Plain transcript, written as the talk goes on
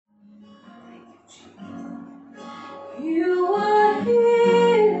You are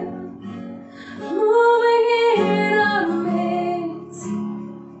here, moving in our midst.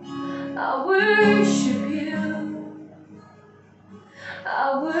 I worship you,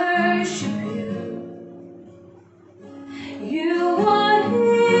 I worship you. You are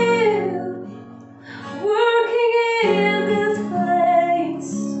here, working in this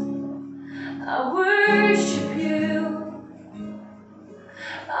place. I worship you,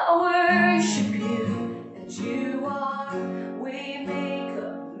 I worship you. And you are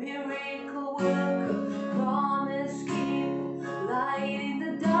waymaker, miracle worker, promise keeper, light in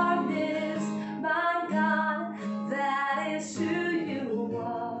the darkness. My God, that is who you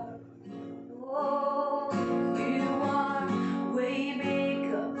are. Oh, you are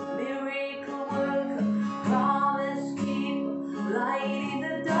waymaker, miracle worker, promise keeper, light in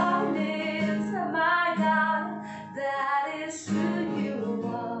the darkness. My God, that is who you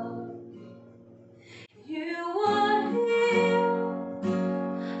are. You are here,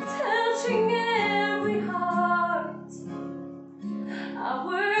 touching every heart. I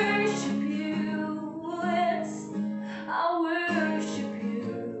worship you, yes, I worship you.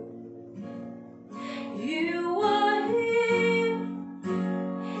 You are here,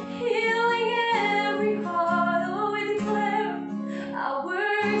 healing every heart. Oh, we declare, I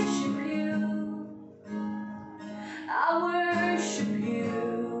worship you, I worship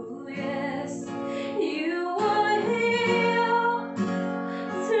you, yes. You are here,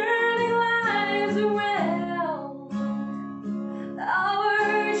 turning lives around. I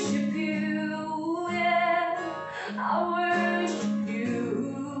worship you, yeah, I worship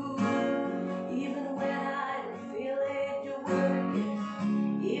you. Even when I don't feel it, you're working.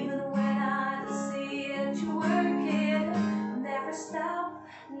 Even when I don't see it, you're working. Never stop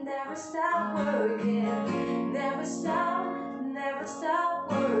working. Never stop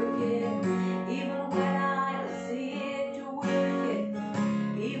working. Even when I don't see it, you're working.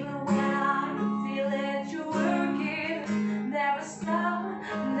 Even when I don't feel it, you're working. Never stop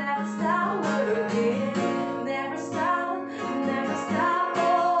working. Never stop,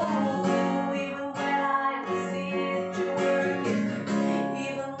 oh. Even when I don't see it, you're working.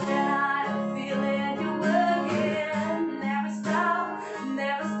 Even when I don't feel it, you're working.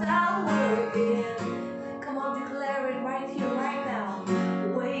 Never stop working. Come on, declare it right here, right now.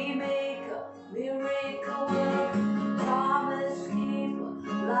 Waymaker, miracle worker, promise keeper,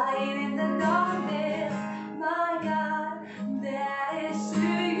 light in the darkness. My God, that is who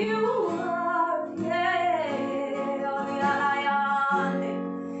you are. Yeah, oh, yeah,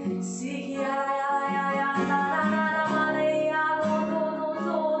 see, yeah,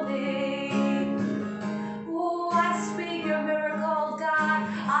 oh, I speak your miracles, God.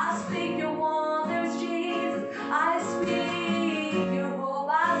 I speak your wonders, Jesus. I speak your hope.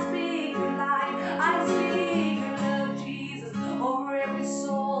 I speak your light. I speak your love, Jesus. Over every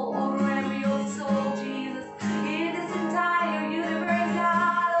soul, over every old soul, Jesus. In this entire universe,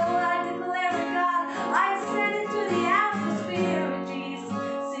 God. Oh, I declare it, God. I send it to the atmosphere, Jesus.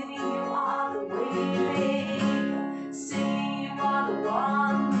 Singing you are the way, singing you are the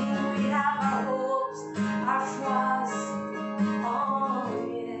one. We have our hopes, our trust, oh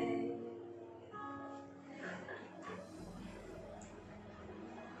yeah.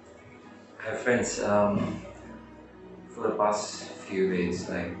 Hi friends, for the past few days,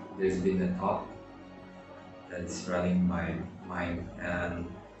 like there's been a thought that's running my mind, and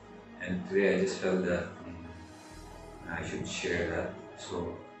today I just felt that I should share that.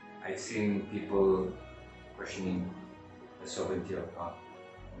 So I've seen people questioning the sovereignty of God,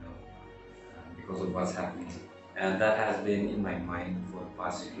 because of what's happening, and that has been in my mind for the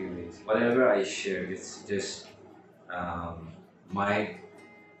past few days. Whatever I share, it's just my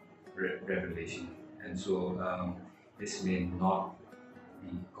revelation, and so this may not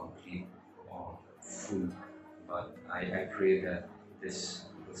be complete or full, but I pray that this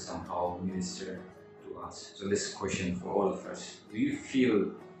will somehow minister to us. So this question for all of us: do you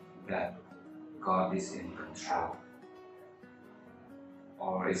feel that God is in control,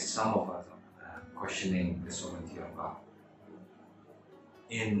 or is some of us questioning the sovereignty of God?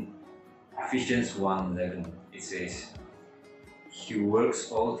 In Ephesians 1:11, it says, He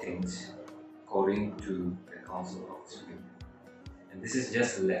works all things according to the counsel of His will. And this is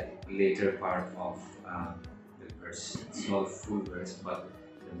just the later part of the verse. It's not a full verse, but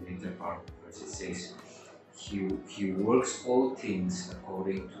the later part of the verse. It says, He works all things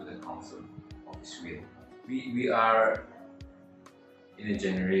according to the counsel of His will. We are in a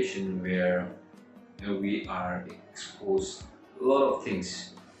generation where we are exposed to a lot of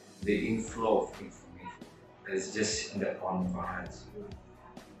things, the inflow of information that is just in the palm of our hands.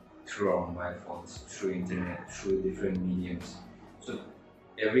 through our mobile phones, through internet, through different mediums. So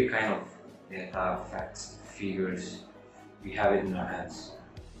every kind of data, facts, figures, we have it in our hands.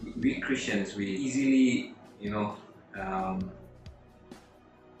 We Christians, we easily,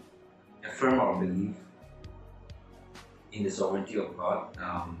 affirm our belief in the sovereignty of God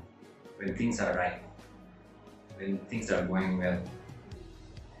when things are right, when things are going well.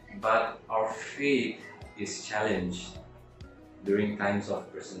 But our faith is challenged during times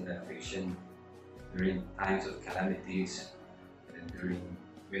of personal affliction, during times of calamities, and during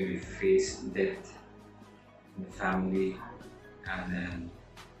when we face death in the family, and then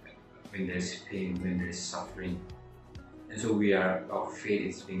when there's pain, when there's suffering. And so our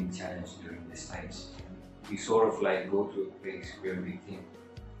faith is being challenged during these times. We sort of like go to a place where we think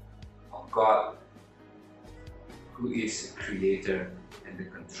of God, who is the creator and the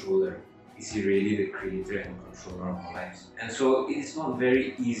controller. Is he really the creator and controller of our lives? And so it is not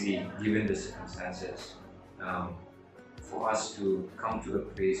very easy, given the circumstances, for us to come to a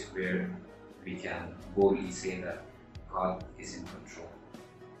place where we can boldly say that God is in control.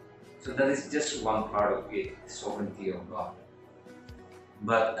 So that is just one part of it, the sovereignty of God.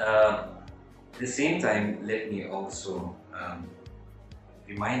 But at the same time, let me also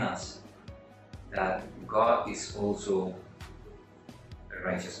remind us that God is also a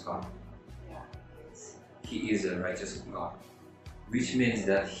righteous God. He is a righteous God, which means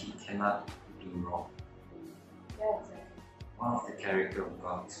that He cannot do wrong. One of the character of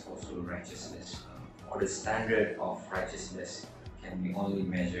God is also righteousness, or the standard of righteousness can be only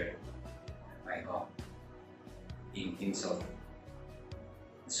measured by God in Himself.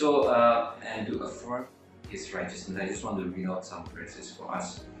 So, and to affirm His righteousness, I just want to read out some verses for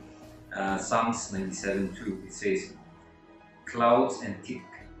us. Psalms 97:2, it says, "Clouds and thick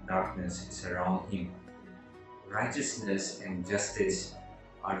darkness surround Him. Righteousness and justice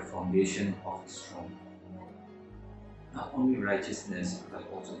are the foundation of His throne." Not only righteousness, but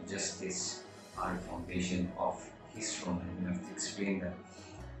also justice are the foundation of His throne. And we have to explain that.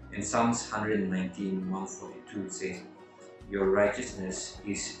 In Psalms 119:142, it says, "Your righteousness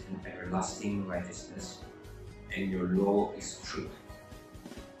is an everlasting righteousness, and your law is truth."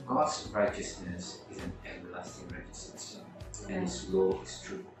 God's righteousness is an everlasting righteousness, and His law is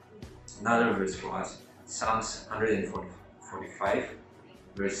truth. Another verse for us, Psalms 145,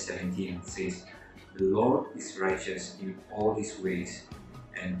 verse 17, says, "The Lord is righteous in all His ways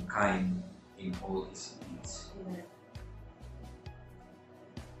and kind in all His deeds."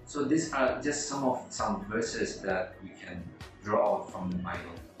 So these are just some verses that we can draw out from the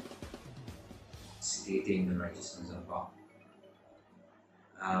Bible, stating the righteousness of God.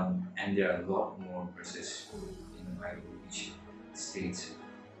 And there are a lot more verses in the Bible which states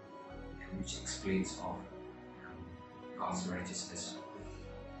and which explains of God's righteousness.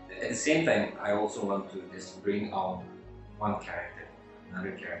 At the same time, I also want to just bring out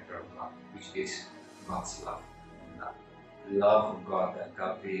another character of God, which is God's love. The love of God, the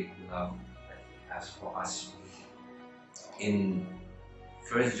agape love that He has for us. In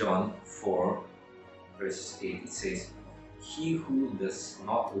 1 John 4, verse 8, it says, "He who does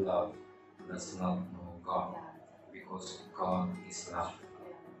not love does not know God, because God is love.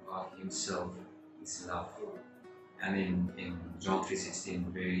 God Himself is love." And in John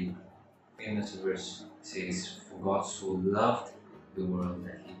 3:16, very famous verse says, "For God so loved the world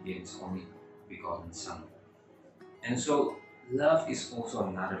that He gave His only begotten Son." And so love is also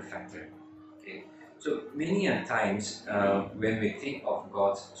another factor. Okay, so many a times when we think of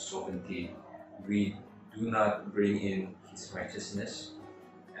God's sovereignty, we do not bring in His righteousness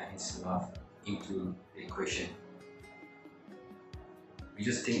and His love into the equation. We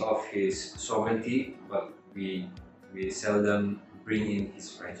just think of His sovereignty, but we seldom bring in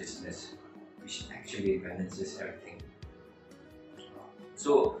His righteousness, which actually balances everything.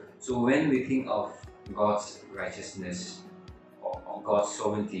 So when we think of God's righteousness or God's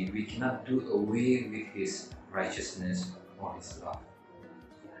sovereignty, we cannot do away with His righteousness or His love.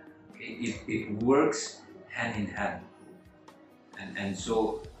 Okay? It works hand in hand, and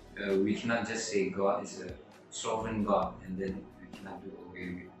so we cannot just say God is a sovereign God and then we cannot do away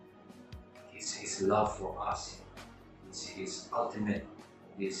with His love for us, His ultimate,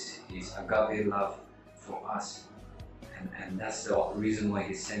 His agape love for us, and that's the reason why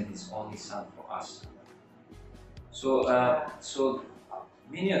He sent His only Son for us. So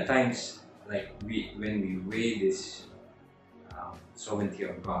many a times, like when we weigh this sovereignty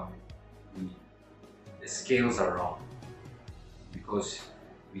of God, the scales are wrong, because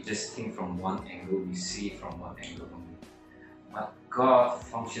we just think from one angle, we see from one angle only. But God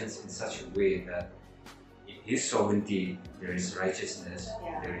functions in such a way that it His sovereignty, there is righteousness,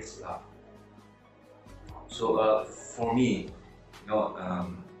 there is love. So for me,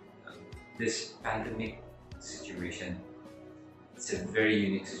 this pandemic situation, it's a very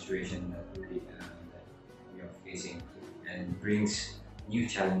unique situation that we are facing, and brings new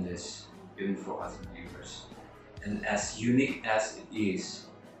challenges even for us believers. And as unique as it is,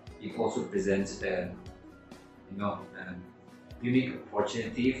 it also presents a unique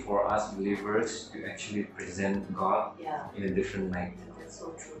opportunity for us believers to actually present God in a different light. That's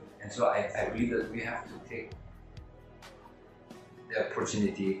so true. And so I believe that we have to take the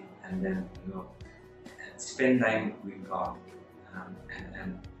opportunity and then and spend time with God,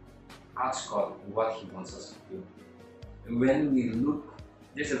 and ask God what He wants us to do. When we look,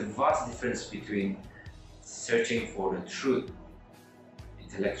 there's a vast difference between searching for the truth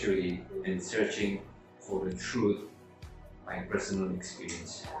intellectually and searching for the truth by personal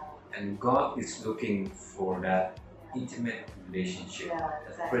experience. And God is looking for that intimate relationship,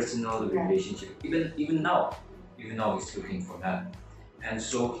 that personal relationship. Even now He's looking for that. And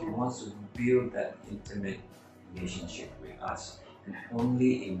so He wants to build that intimate relationship with us. And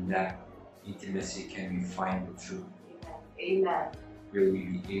only in that intimacy can we find the truth. Amen. Will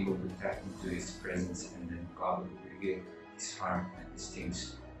we be able to tap into His presence, and then God will reveal His heart and His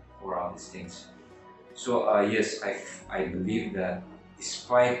things, pour out His things. So yes, I believe that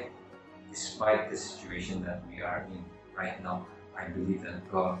despite the situation that we are in right now, I believe that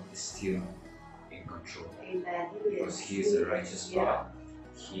God is still in control. Amen. Because He is a righteous God.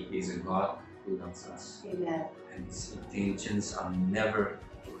 He is a God who loves us. Amen. And His intentions are never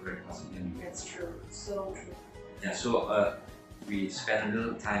to hurt us in any way. That's true. So true. Yeah, so we spend a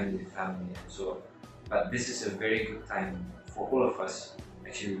little time with family, and so, but this is a very good time for all of us.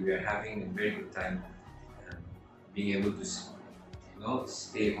 Actually, we are having a very good time being able to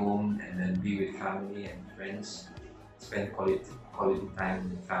stay home and then be with family and friends, spend quality time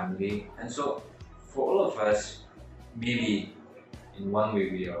with family. And so for all of us, maybe in one way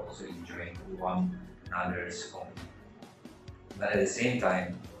we are also enjoying one another's company. But at the same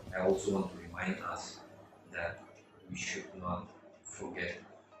time, I also want to remind us that we should not forget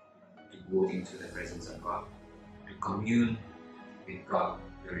to go into the presence of God, to commune with God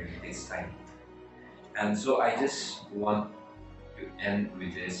during this time. And so I just want to end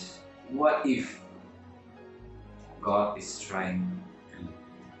with this. What if God is trying to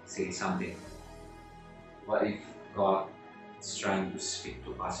say something? What if God is trying to speak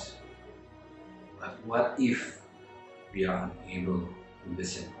to us? But what if we are unable to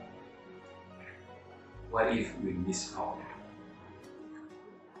listen? What if we miss out?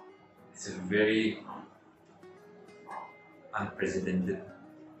 It's a very unprecedented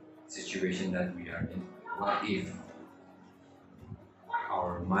situation that we are in. What if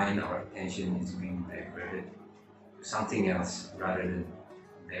our mind, our attention is being diverted to something else rather than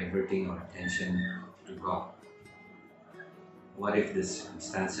diverting our attention to God? What if the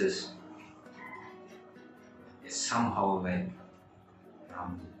circumstances is somehow like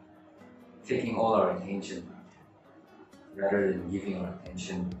taking all our attention rather than giving our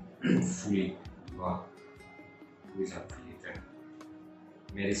attention fully to God, who is our Creator?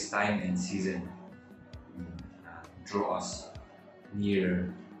 May this time and season draw us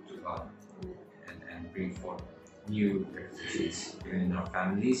nearer to God and bring forth new reflections even in our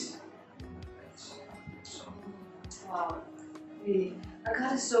families. So. Wow, really, our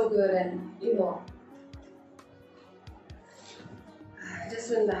God is so good, and just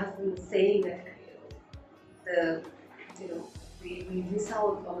when my husband was saying that, we miss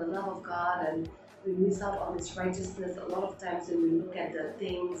out on the love of God, and we miss out on His righteousness a lot of times when we look at the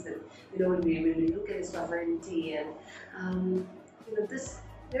things, and when we look at His sovereignty, and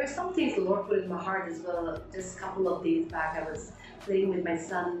there are some things the Lord put in my heart as well. Just a couple of days back, I was playing with my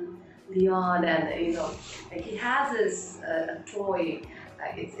son Leon, and like he has this a toy.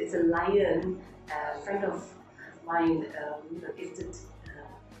 It's a lion. A friend of mine gifted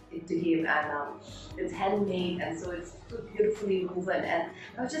it to him, and it's handmade, and so it's so beautifully woven. And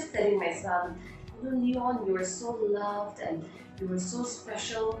I was just telling my son, Leon, you are so loved and you are so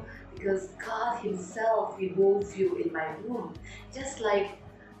special because God Himself wove you in my womb, just like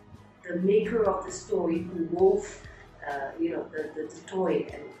the maker of the story who wove the toy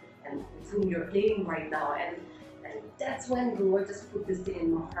and with whom you're playing right now. And that's when the Lord just put this thing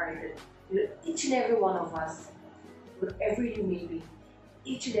in my heart that each and every one of us, wherever you may be,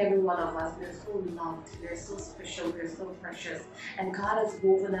 each and every one of us, we're so loved, we're so special, we're so precious. And God has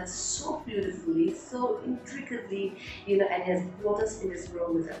woven us so beautifully, so intricately, and has brought us in this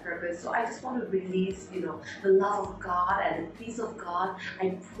world with a purpose. So I just want to release, the love of God and the peace of God.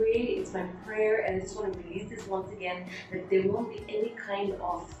 I pray, it's my prayer, and I just want to release this once again, that there won't be any kind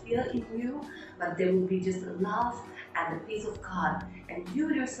of fear in you, but there will be just the love and the peace of God. And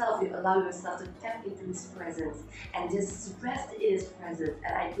you yourself, you allow yourself to tap into His presence and just rest in His presence.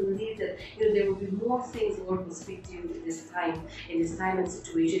 And I believe that there will be more things the Lord will speak to you in this time and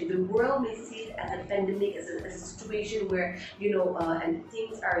situation. The world may see it as a pandemic, as a situation where and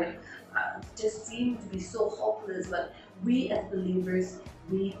things are just seem to be so hopeless. But we as believers,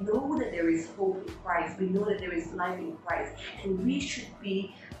 we know that there is hope in Christ. We know that there is life in Christ, and we should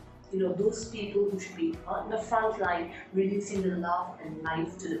be those people who should be on the front line releasing the love and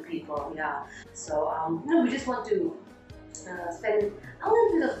life to the people. Yeah. So we just want to spend a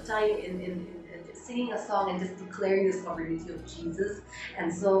little bit of time in singing a song and just declaring the sovereignty of Jesus.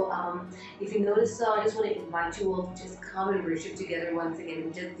 And so if you know this song, I just want to invite you all to just come and worship together once again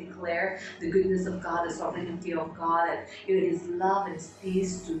and just declare the goodness of God, the sovereignty of God, and His love and His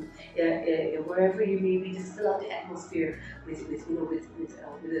peace to wherever you may be. Just fill out the atmosphere with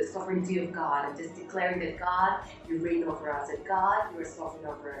the sovereignty of God, and just declaring that God, you reign over us, and God, you are sovereign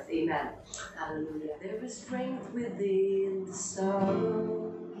over us. Amen. Hallelujah. There is strength within the sorrow.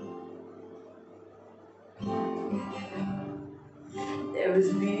 There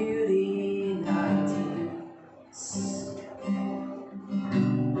is beauty in our tears,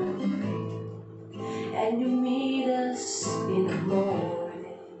 and you meet us in the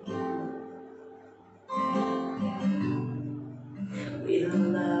morning with a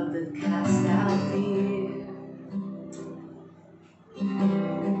love that casts out fear.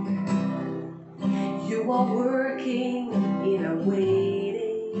 You are working in our waiting.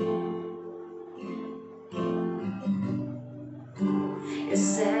 You're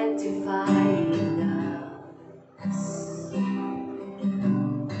sanctifying us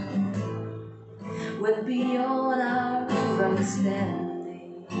when beyond our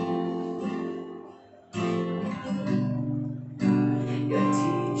understanding. You're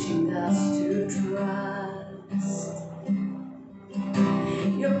teaching us to trust.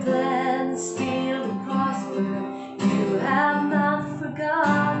 Your plans still to prosper. You have not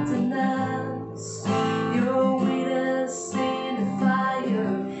forgotten us. You're with us in the fire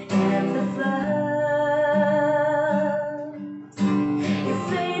and the flood. You're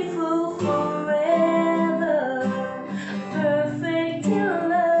faithful forever, perfect in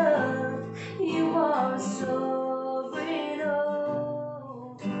love. You are sovereign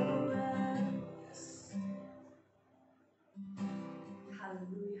over us.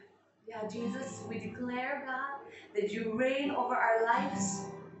 Hallelujah. Yeah, Jesus, we declare, God, that you reign over our lives,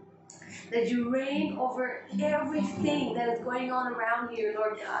 that you reign over everything that is going on around here,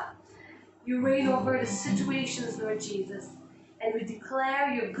 Lord God. You reign over the situations, Lord Jesus. And we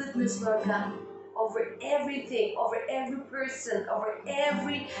declare your goodness, Lord God, over everything, over every person, over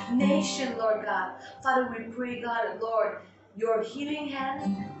every nation, Lord God. Father, we pray, God, Lord, your healing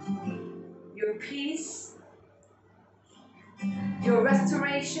hand, your peace, your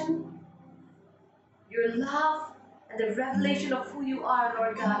restoration, your love, and the revelation of who you are,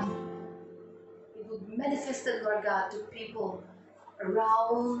 Lord God. It will be manifested, Lord God, to people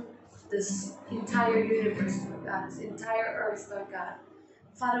around this entire universe, Lord God, this entire earth, Lord God.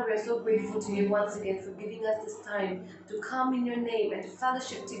 Father, we are so grateful to you once again for giving us this time to come in your name and to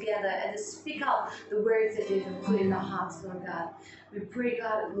fellowship together and to speak out the words that you have put in our hearts, Lord God. We pray,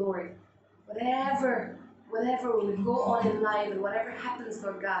 God, Lord, whatever we go on in life and whatever happens,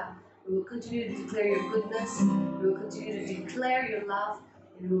 Lord God, we will continue to declare your goodness, we will continue to declare your love,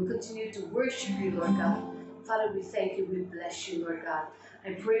 and we will continue to worship you, Lord God. Father, we thank you, we bless you, Lord God.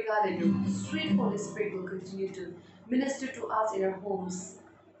 I pray, God, that your sweet Holy Spirit will continue to minister to us in our homes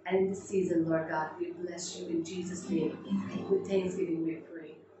and in this season, Lord God. We bless you in Jesus' name. With thanksgiving we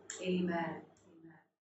pray. Amen.